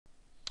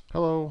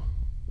Hello,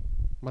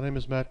 my name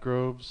is Matt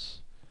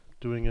Groves,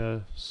 doing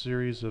a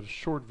series of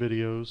short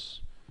videos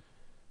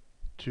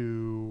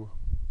to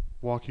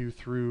walk you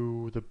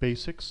through the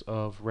basics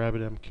of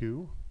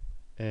RabbitMQ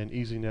and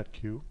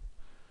EasyNetQ.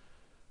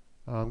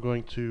 I'm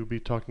going to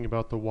be talking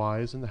about the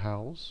whys and the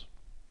hows.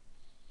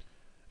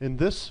 In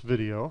this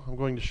video, I'm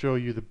going to show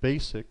you the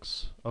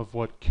basics of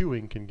what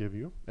queuing can give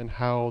you and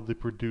how the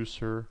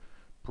producer,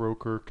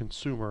 broker,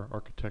 consumer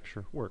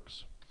architecture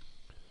works.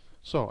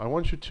 So I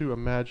want you to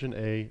imagine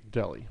a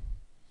deli.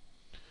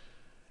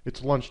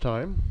 It's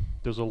lunchtime.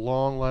 There's a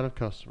long line of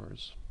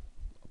customers.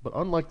 But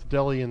unlike the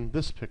deli in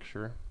this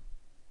picture,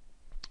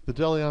 the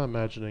deli I'm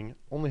imagining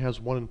only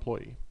has one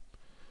employee.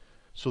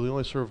 So they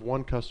only serve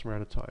one customer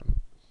at a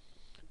time.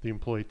 The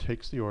employee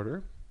takes the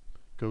order,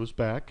 goes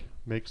back,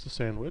 makes the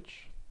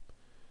sandwich,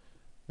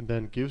 and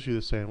then gives you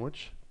the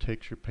sandwich,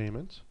 takes your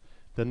payment.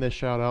 Then they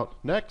shout out,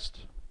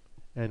 "Next!"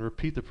 and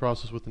repeat the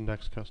process with the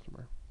next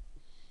customer.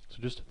 So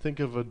just think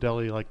of a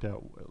deli like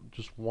that,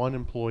 just one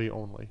employee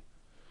only.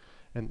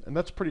 And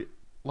that's pretty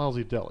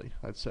lousy deli,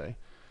 I'd say.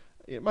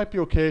 It might be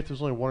okay if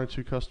there's only one or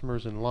two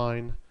customers in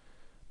line,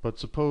 but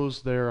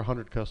suppose there are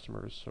 100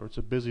 customers, or it's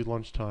a busy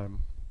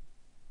lunchtime.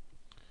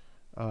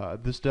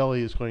 This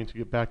deli is going to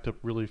get backed up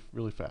really,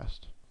 really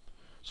fast.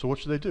 So what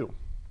should they do?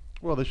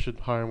 Well, they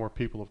should hire more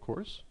people, of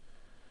course.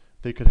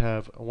 They could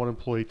have one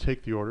employee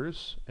take the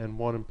orders and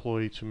one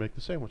employee to make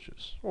the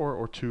sandwiches,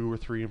 or two or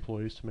three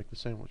employees to make the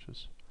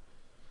sandwiches.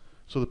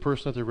 So the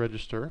person at the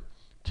register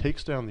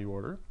takes down the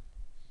order,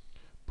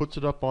 puts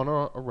it up on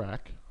a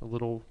rack, a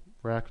little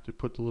rack to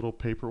put the little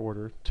paper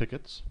order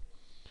tickets,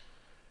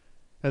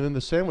 and then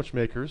the sandwich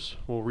makers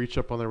will reach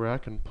up on the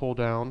rack and pull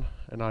down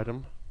an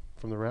item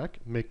from the rack,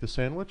 make the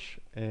sandwich,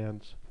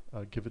 and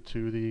give it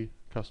to the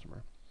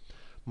customer.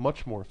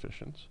 Much more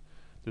efficient.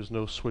 There's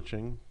no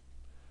switching.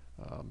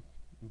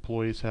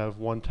 Employees have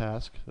one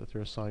task that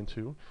they're assigned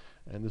to,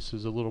 and this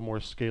is a little more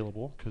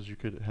scalable because you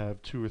could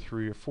have 2 or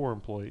 3 or 4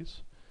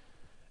 employees,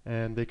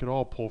 and they could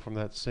all pull from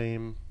that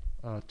same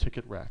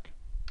ticket rack.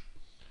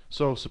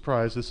 So,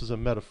 surprise, this is a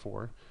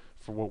metaphor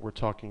for what we're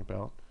talking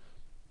about.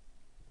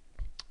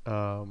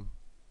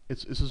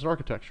 This is an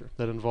architecture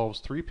that involves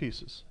 3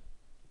 pieces: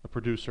 a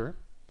producer,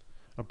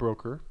 a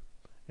broker,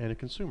 and a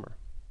consumer.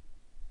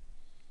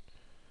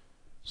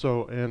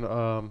 So in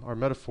our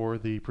metaphor,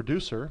 the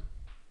producer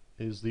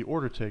is the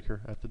order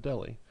taker at the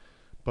deli.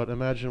 But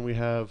imagine we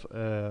have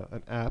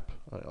an app,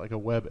 like a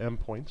web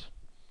endpoint,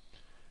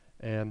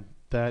 and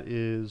that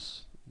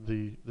is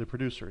the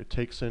producer. It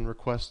takes in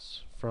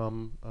requests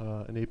from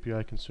an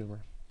API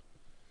consumer.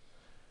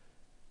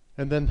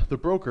 And then the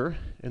broker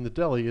in the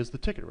deli is the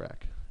ticket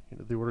rack.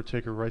 The order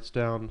taker writes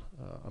down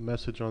a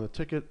message on the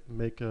ticket,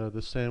 make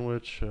the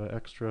sandwich,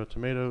 extra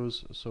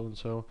tomatoes,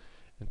 so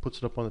and puts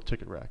it up on the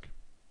ticket rack.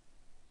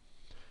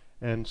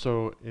 And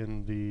so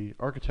in the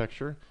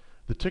architecture,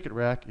 the ticket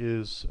rack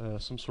is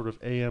some sort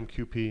of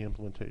AMQP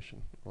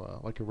implementation,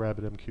 like a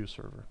RabbitMQ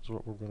server is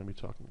what we're going to be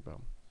talking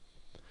about.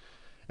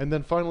 And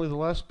then finally, the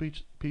last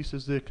piece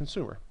is the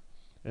consumer.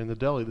 In the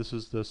deli, this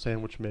is the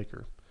sandwich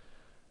maker.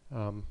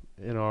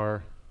 In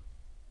our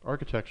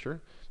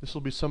architecture, this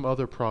will be some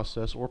other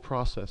process or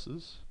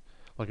processes,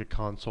 like a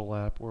console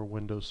app or a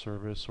Windows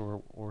service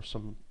or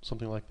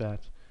something like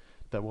that,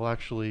 that will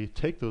actually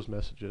take those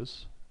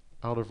messages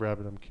out of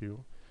RabbitMQ,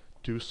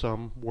 do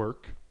some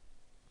work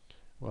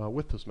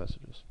with those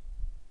messages.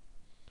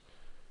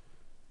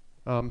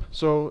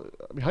 So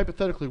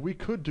hypothetically, we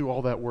could do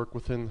all that work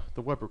within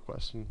the web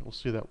request, and we'll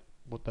see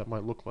what that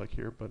might look like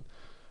here. But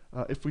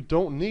if we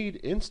don't need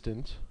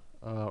instant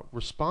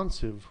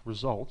responsive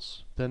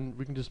results, then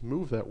we can just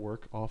move that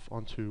work off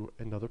onto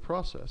another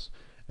process,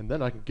 and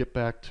then I can get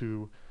back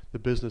to the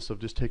business of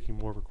just taking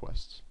more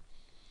requests.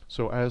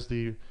 So as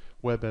the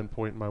web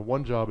endpoint, my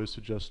one job is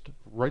to just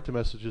write the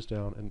messages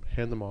down and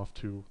hand them off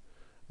to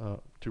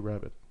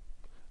Rabbit,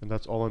 and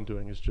that's all I'm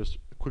doing, is just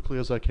quickly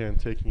as I can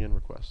taking in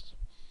requests.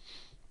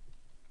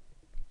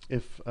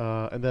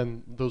 And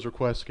then those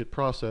requests get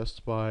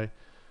processed by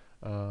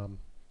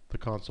the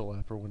console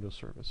app or Windows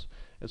service.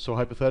 And so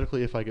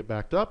hypothetically, if I get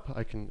backed up,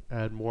 I can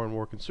add more and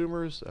more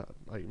consumers,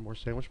 more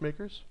sandwich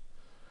makers.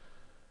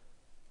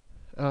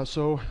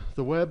 So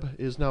the web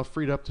is now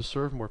freed up to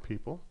serve more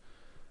people,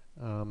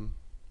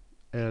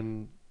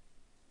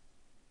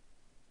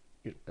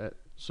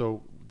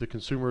 so the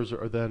consumers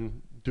are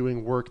then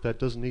doing work that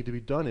doesn't need to be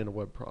done in a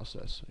web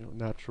process.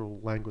 Natural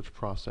language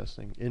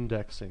processing,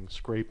 indexing,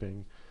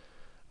 scraping,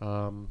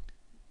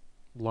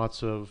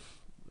 lots of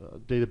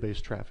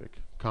database traffic,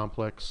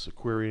 complex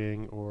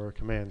querying or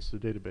commands to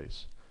the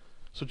database.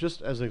 So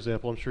just as an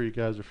example, I'm sure you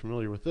guys are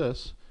familiar with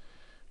this.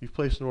 You've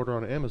placed an order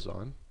on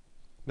Amazon.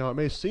 Now it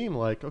may seem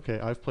like, okay,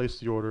 I've placed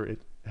the order,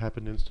 it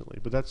happened instantly,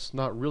 but that's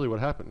not really what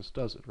happens,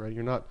 does it, right?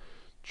 You're not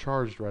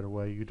charged right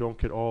away. You don't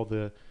get all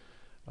the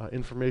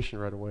information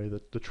right away,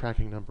 the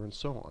tracking number and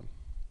so on.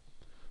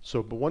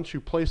 So, but once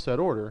you place that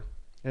order,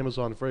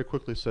 Amazon very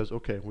quickly says,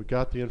 okay, we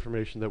got the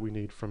information that we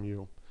need from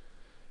you.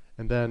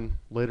 And then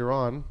later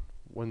on,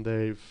 when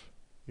they're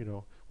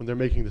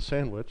making the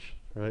sandwich,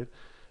 right,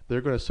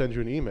 they're going to send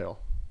you an email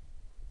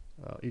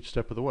each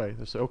step of the way.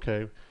 They say,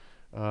 okay,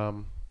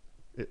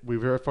 we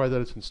verify that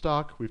it's in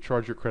stock, we've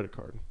charged your credit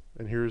card,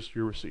 and here's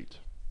your receipt.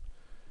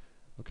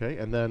 Okay,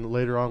 and then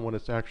later on when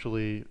it's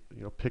actually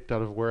picked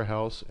out of a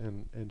warehouse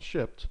and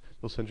shipped,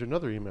 they'll send you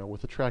another email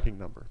with a tracking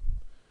number.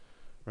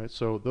 Right?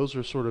 So those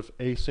are sort of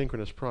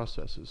asynchronous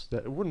processes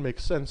that it wouldn't make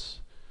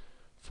sense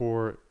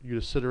for you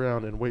to sit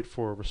around and wait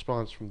for a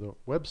response from the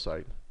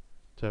website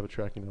to have a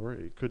tracking number.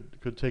 It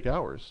could take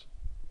hours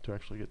to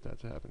actually get that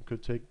to happen.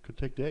 Could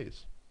take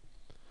days.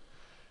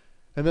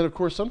 And then of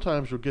course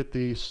sometimes you'll get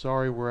the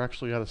sorry we're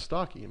actually out of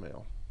stock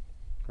email.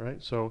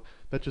 Right? So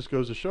that just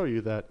goes to show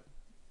you that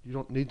you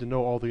don't need to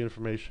know all the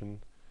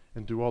information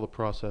and do all the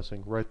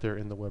processing right there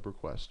in the web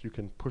request. You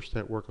can push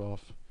that work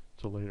off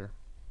to later.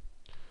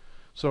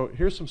 So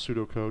here's some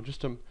pseudocode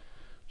just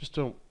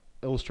to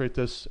illustrate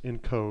this in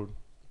code.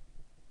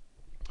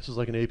 This is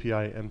like an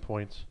API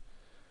endpoint.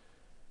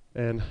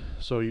 And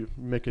so you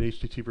make an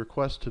HTTP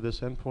request to this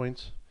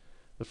endpoint.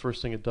 The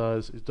first thing it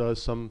does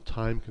some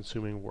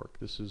time-consuming work.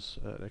 This is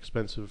an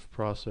expensive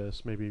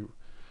process, maybe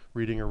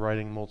reading or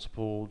writing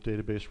multiple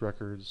database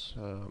records,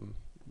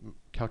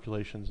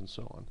 calculations, and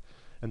so on.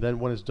 And then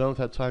when it's done with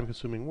that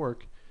time-consuming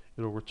work,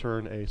 it'll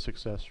return a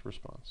success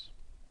response.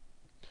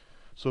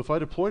 So if I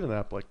deployed an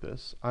app like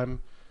this,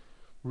 I'm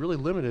really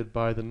limited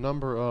by the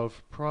number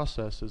of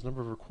processes,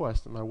 number of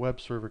requests that my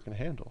web server can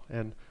handle.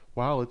 And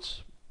while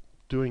it's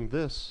doing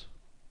this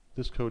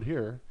code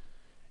here,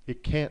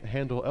 it can't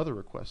handle other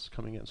requests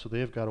coming in, so they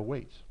have got to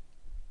wait.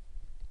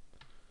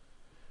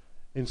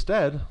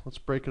 Instead, let's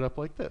break it up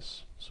like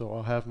this. So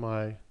I'll have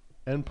my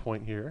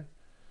endpoint here.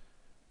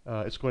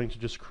 It's going to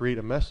just create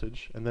a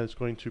message, and then it's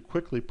going to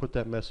quickly put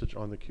that message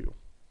on the queue.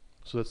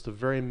 So that's the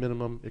very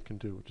minimum it can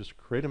do. Just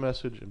create a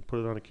message and put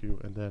it on a queue,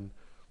 and then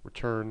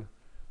return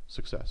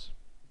success.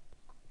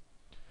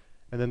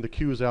 And then the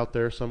queue is out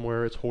there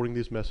somewhere. It's holding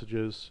these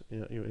messages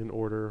in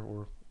order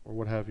or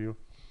what have you.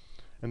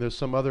 And there's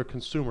some other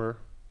consumer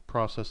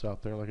process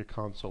out there, like a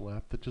console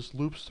app, that just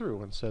loops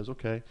through and says,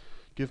 okay,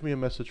 give me a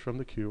message from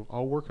the queue.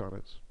 I'll work on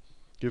it.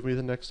 Give me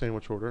the next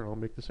sandwich order, and I'll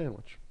make the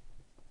sandwich.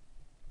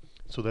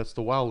 So that's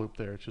the while loop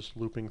there. It's just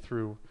looping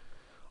through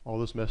all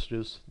those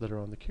messages that are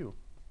on the queue.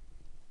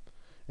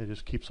 It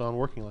just keeps on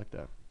working like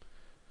that.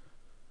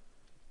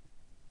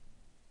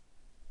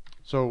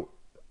 So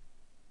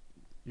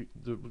I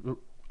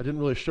didn't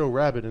really show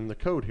Rabbit in the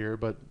code here,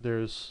 but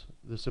there's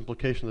this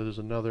implication that there's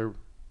another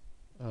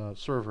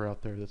server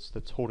out there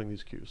that's holding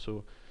these queues.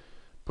 So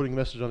putting a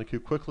message on the queue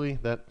quickly,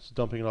 that's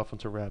dumping it off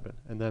into Rabbit.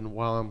 And then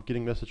while I'm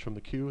getting message from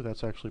the queue,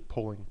 that's actually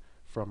pulling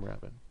from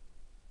Rabbit.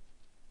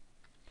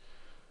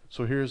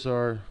 So here's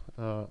our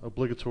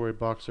obligatory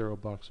box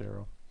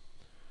arrow,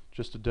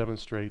 just to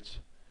demonstrate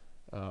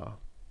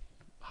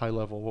high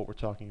level what we're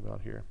talking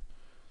about here.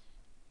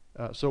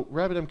 So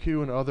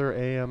RabbitMQ and other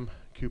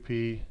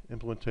AMQP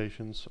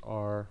implementations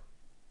are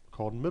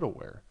called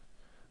middleware.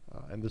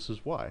 And this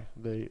is why.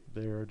 They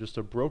are just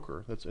a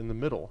broker that's in the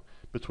middle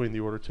between the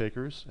order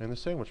takers and the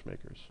sandwich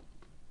makers.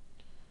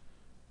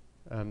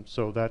 And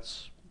so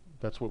that's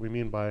what we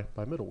mean by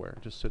middleware.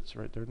 It just sits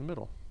right there in the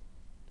middle.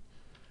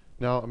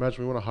 Now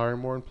imagine we want to hire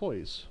more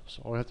employees.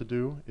 So all we have to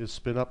do is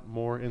spin up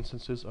more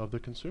instances of the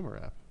consumer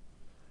app.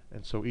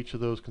 And so each of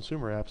those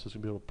consumer apps is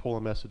going to be able to pull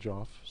a message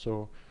off.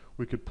 So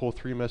we could pull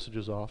 3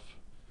 messages off,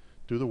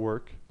 do the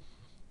work,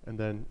 and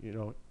then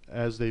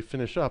as they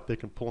finish up, they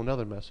can pull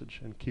another message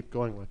and keep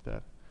going like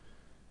that,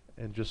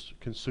 and just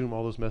consume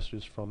all those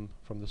messages from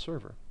the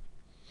server.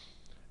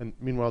 And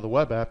meanwhile, the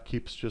web app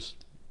keeps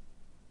just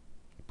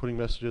putting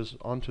messages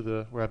onto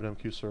the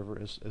RabbitMQ server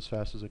as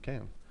fast as it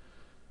can.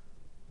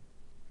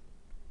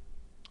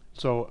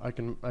 So I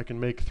can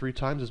make 3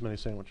 times as many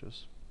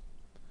sandwiches,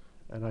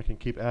 and I can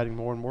keep adding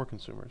more and more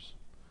consumers.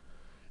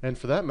 And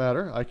for that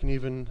matter, I can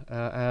even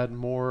add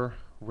more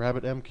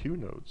RabbitMQ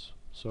nodes.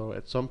 So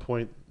at some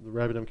point, the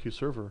RabbitMQ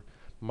server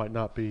might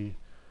not be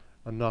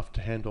enough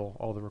to handle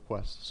all the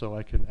requests. So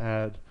I can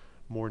add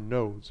more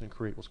nodes and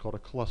create what's called a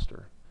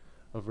cluster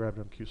of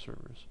RabbitMQ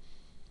servers.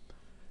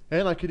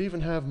 And I could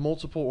even have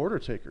multiple order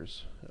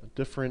takers,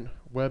 different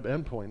web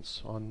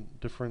endpoints on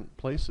different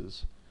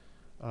places,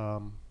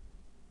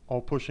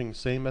 all pushing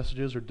same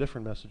messages or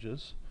different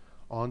messages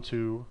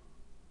onto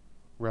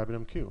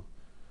RabbitMQ.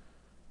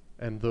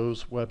 And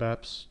those web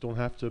apps don't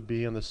have to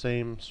be on the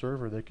same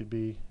server. They could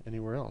be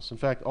anywhere else. In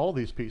fact, all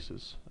these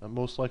pieces,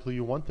 most likely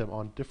you want them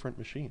on different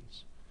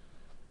machines.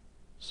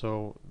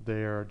 So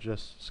they are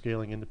just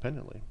scaling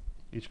independently.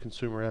 Each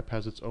consumer app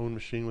has its own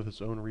machine with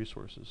its own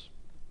resources,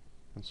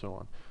 and so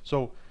on.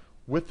 So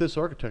with this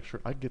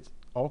architecture, I get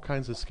all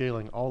kinds of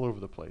scaling all over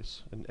the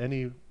place in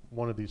any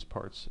one of these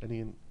parts,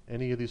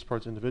 any of these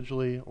parts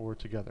individually or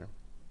together.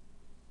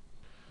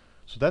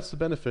 So that's the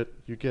benefit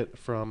you get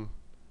from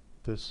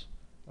this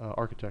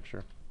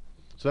architecture.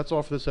 So that's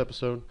all for this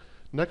episode.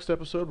 Next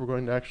episode, we're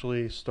going to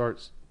actually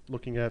start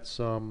looking at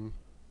some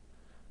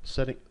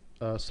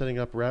setting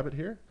up Rabbit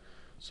here.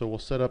 So we'll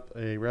set up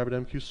a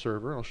RabbitMQ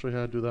server. I'll show you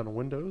how to do that on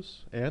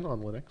Windows and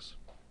on Linux.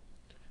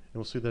 And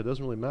we'll see that it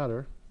doesn't really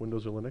matter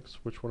Windows or Linux,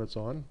 which one it's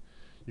on.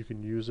 You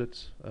can use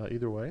it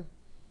either way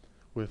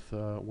with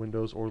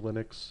Windows or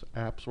Linux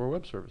apps or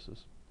web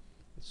services.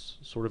 It's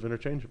sort of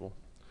interchangeable.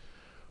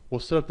 We'll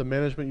set up the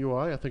management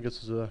UI. I think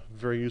this is a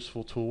very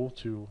useful tool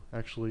to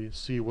actually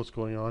see what's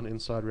going on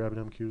inside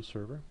RabbitMQ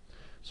server.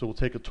 So we'll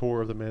take a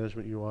tour of the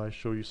management UI,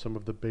 show you some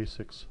of the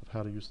basics of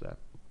how to use that.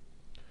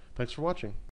 Thanks for watching.